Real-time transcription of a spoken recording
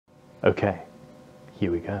Okay,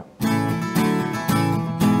 here we go.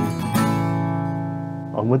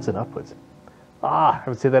 Onwards and upwards. I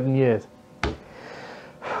haven't said that in years.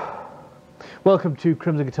 Welcome to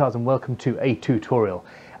Crimson Guitars and welcome to a tutorial.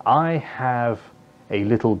 I have a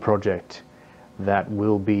little project that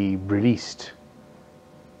will be released.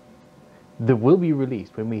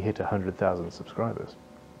 When we hit 100,000 subscribers,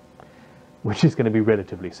 which is going to be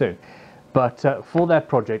relatively soon. But for that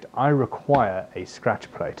project, I require a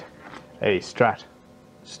Scratchplate, a Strat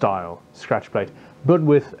style Scratchplate, but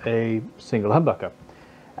with a single humbucker.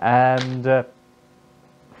 And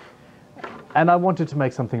I wanted to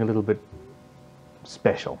make something a little bit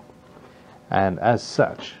special. And as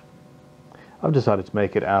such, I've decided to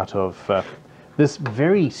make it out of this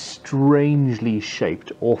very strangely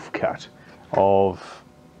shaped offcut of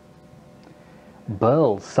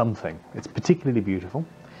Burled something. It's particularly beautiful.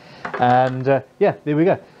 And yeah, there we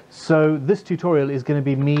go. So this tutorial is going to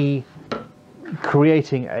be me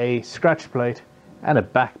creating a scratch plate and a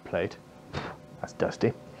back plate, that's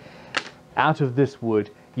dusty, out of this wood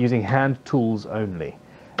using hand tools only.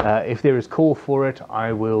 If there is call for it,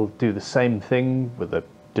 I will do the same thing with a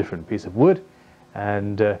different piece of wood,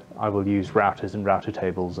 and I will use routers and router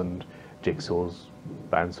tables and jigsaws,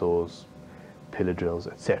 bandsaws, pillar drills,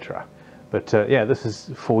 etc. But yeah, this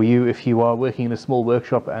is for you if you are working in a small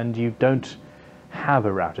workshop and you don't have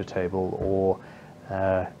a router table, or,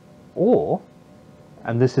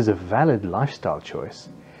 and this is a valid lifestyle choice,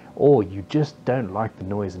 or you just don't like the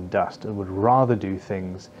noise and dust and would rather do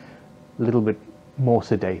things a little bit more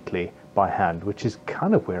sedately by hand, which is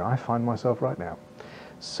kind of where I find myself right now.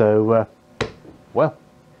 So, well,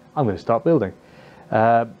 I'm going to start building.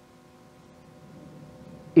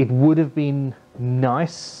 It would have been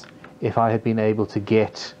nice if I had been able to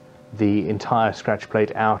get the entire scratch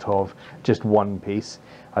plate out of just one piece.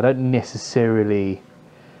 I don't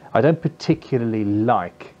particularly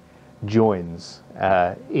like joins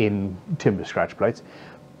in timber scratch plates,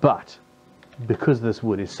 but because this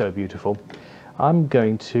wood is so beautiful, I'm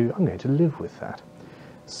going to live with that.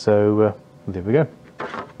 So there we go.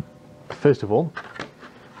 First of all,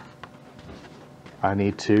 I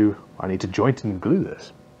need to joint and glue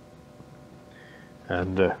this,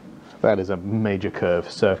 and that is a major curve.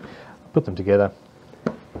 So put them together,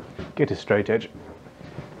 get a straight edge,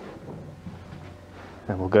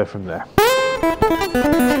 and we'll go from there.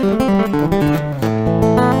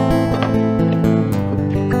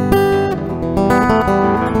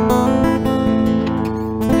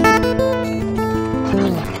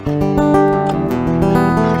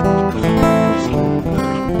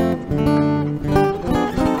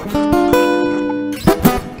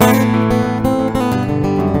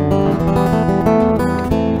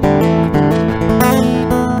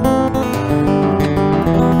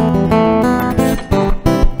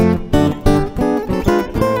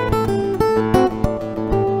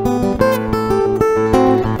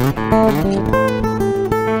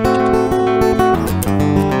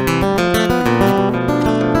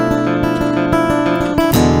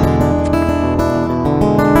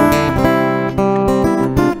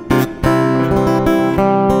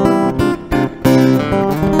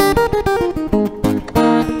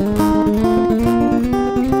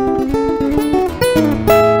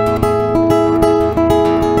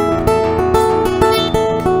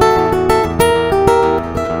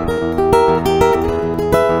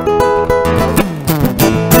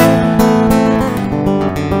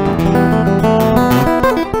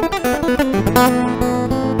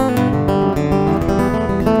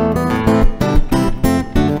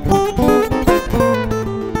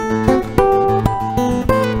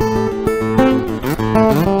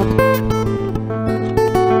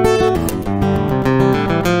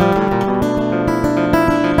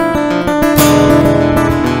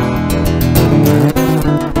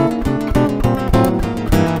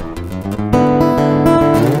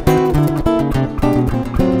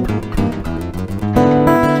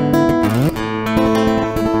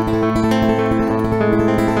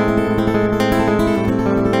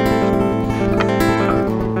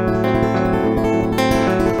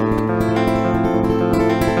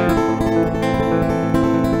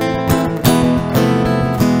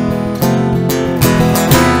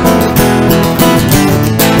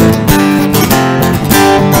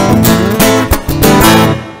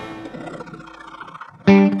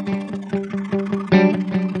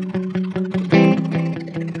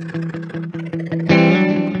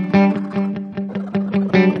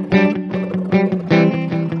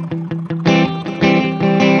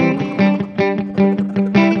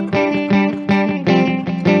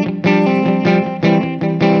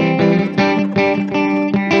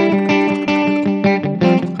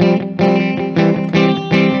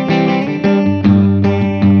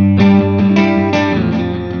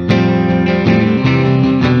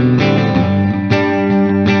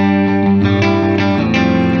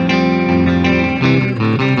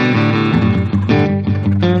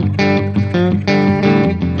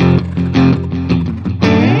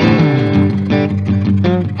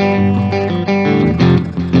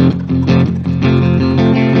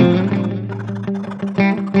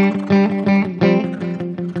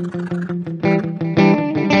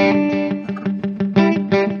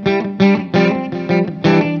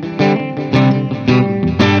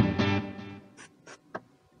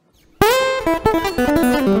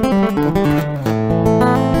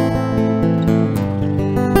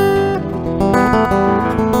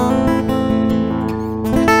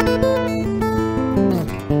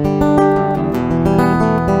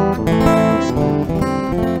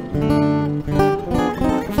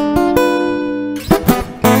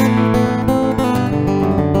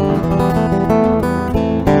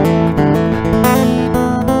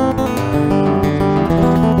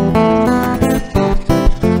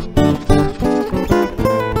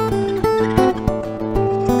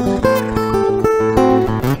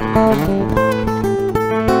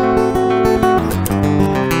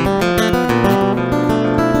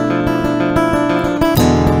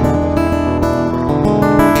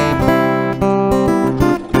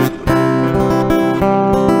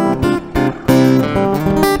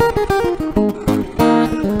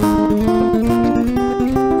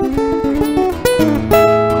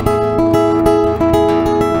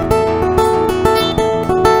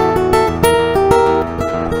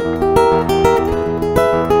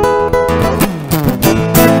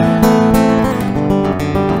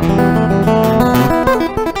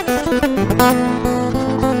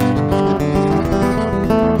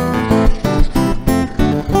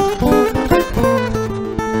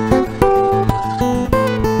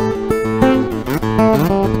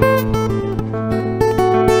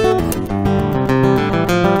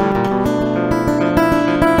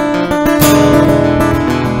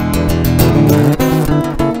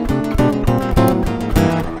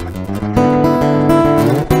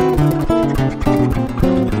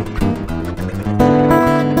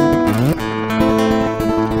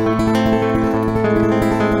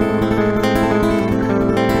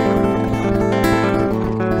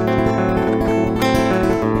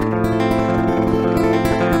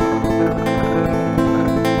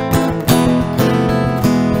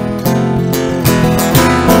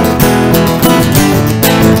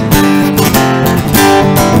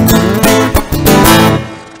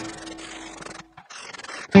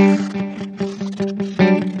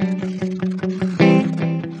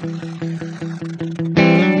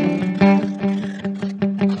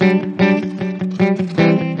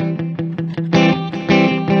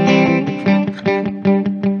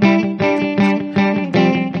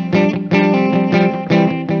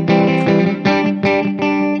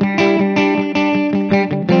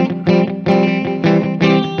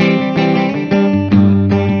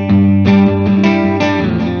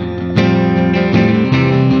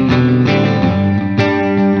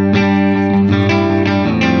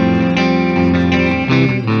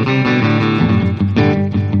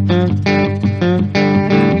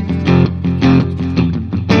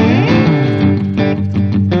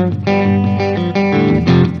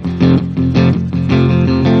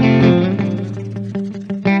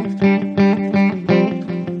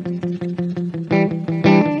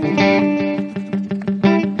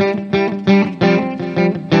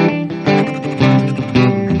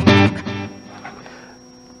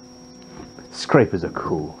 Scrapers are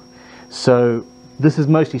cool. So this is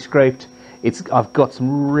mostly scraped. I've got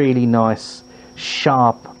some really nice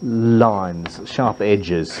sharp lines, sharp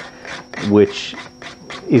edges, which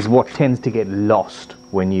is what tends to get lost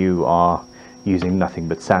when you are using nothing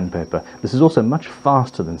but sandpaper. This is also much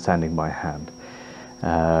faster than sanding by hand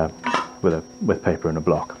with paper and a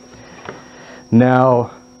block.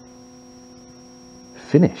 Now,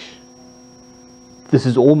 finish. This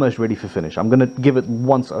is almost ready for finish. I'm going to give it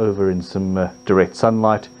once over in some direct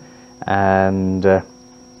sunlight and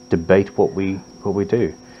debate what we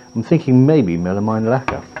do. I'm thinking maybe melamine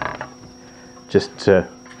lacquer. Just,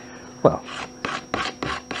 well,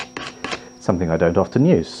 something I don't often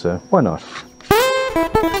use, so why not?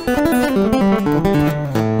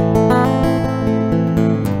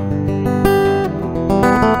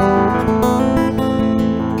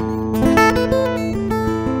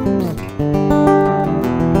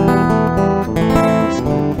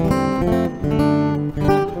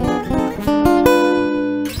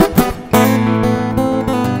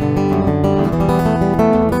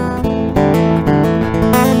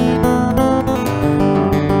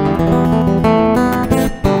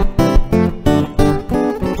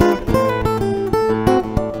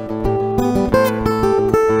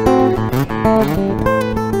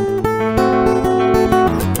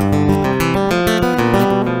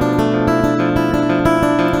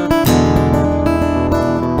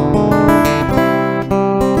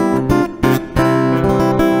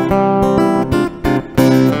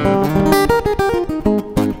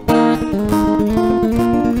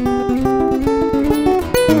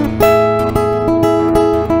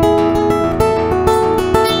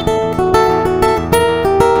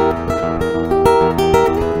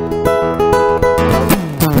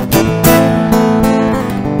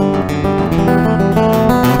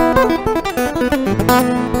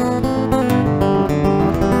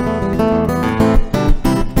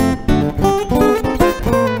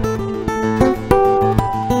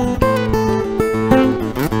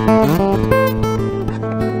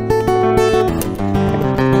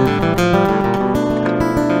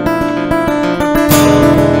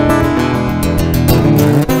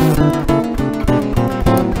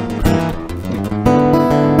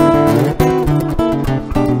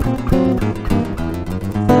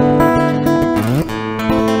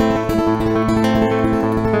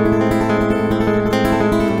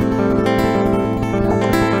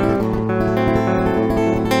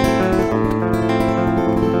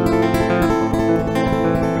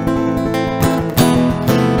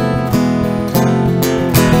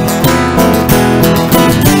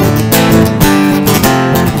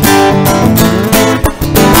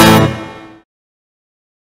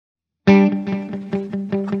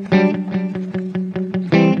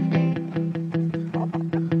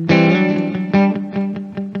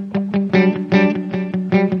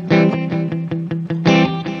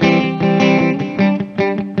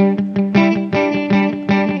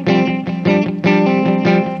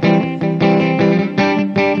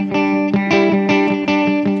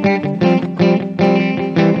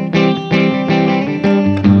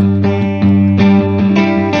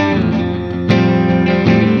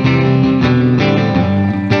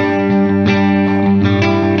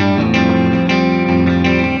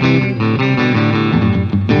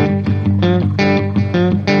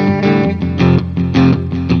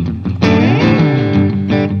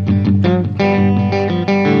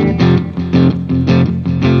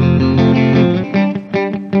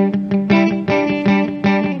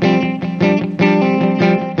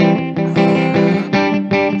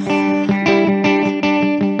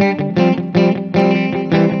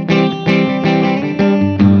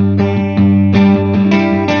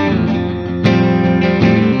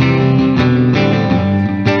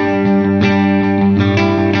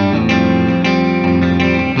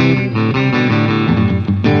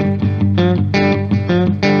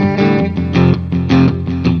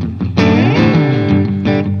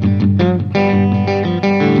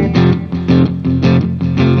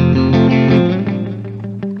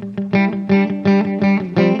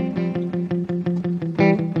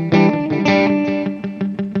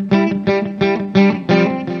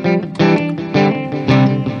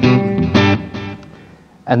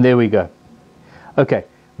 And there we go. Okay,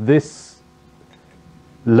 this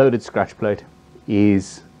loaded scratch plate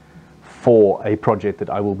is for a project that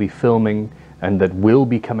I will be filming and that will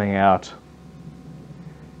be coming out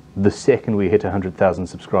the second we hit 100,000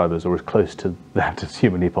 subscribers, or as close to that as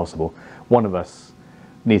humanly possible. One of us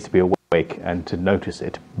needs to be awake and to notice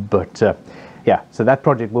it. But yeah, so that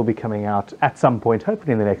project will be coming out at some point,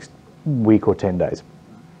 hopefully in the next week or 10 days,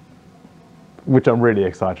 which I'm really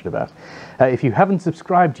excited about. If you haven't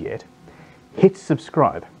subscribed yet, hit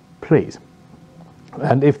subscribe, please.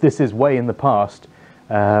 And if this is way in the past,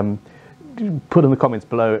 put in the comments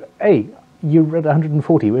below, hey, you're at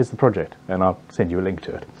 140, where's the project? And I'll send you a link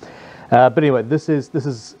to it. But anyway, this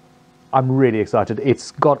is, I'm really excited.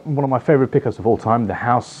 It's got one of my favorite pickups of all time, the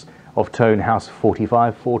House of Tone House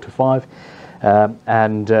 45, 4-5,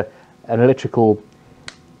 and an electrical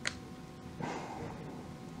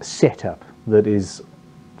setup that is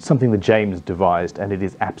something that James devised, and it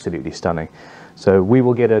is absolutely stunning. So we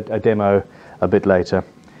will get a demo a bit later,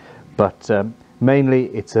 but mainly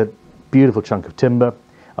it's a beautiful chunk of timber.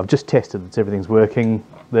 I've just tested that everything is working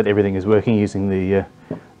using the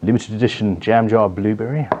limited edition Jam Jar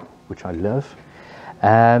Blueberry, which I love.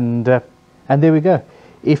 And there we go.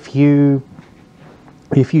 If you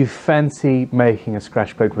fancy making a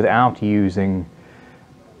scratch plate without using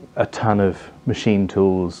a ton of machine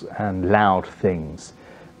tools and loud things,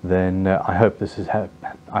 then I hope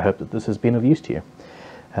that this has been of use to you.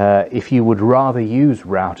 If you would rather use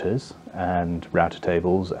routers and router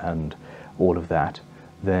tables and all of that,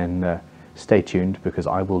 then stay tuned, because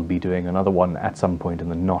I will be doing another one at some point in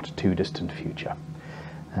the not too distant future.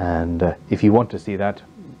 And if you want to see that,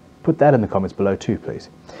 put that in the comments below too, please.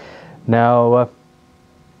 Now,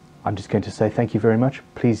 I'm just going to say thank you very much.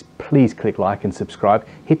 Please click like and subscribe.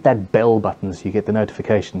 Hit that bell button so you get the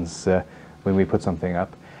notifications when we put something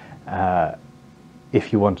up.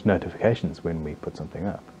 If you want notifications when we put something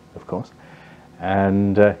up, of course.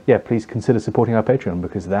 And yeah, please consider supporting our Patreon,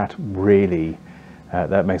 because that really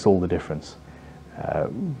that makes all the difference.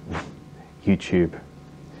 YouTube,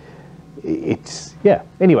 it's, yeah.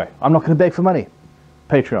 Anyway, I'm not going to beg for money.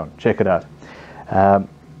 Patreon, check it out.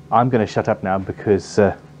 I'm going to shut up now because,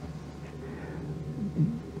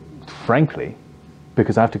 frankly,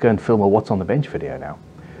 because I have to go and film a What's on the Bench video now.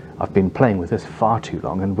 I've been playing with this far too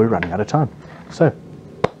long and we're running out of time. So,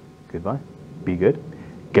 goodbye, be good,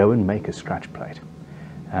 go and make a scratch plate,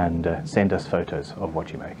 and send us photos of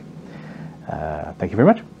what you make. Thank you very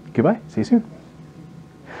much, goodbye, see you soon.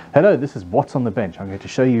 Hello, this is What's on the Bench. I'm going to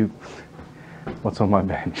show you what's on my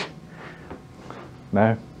bench.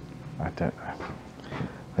 No, I don't know.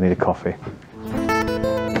 I need a coffee.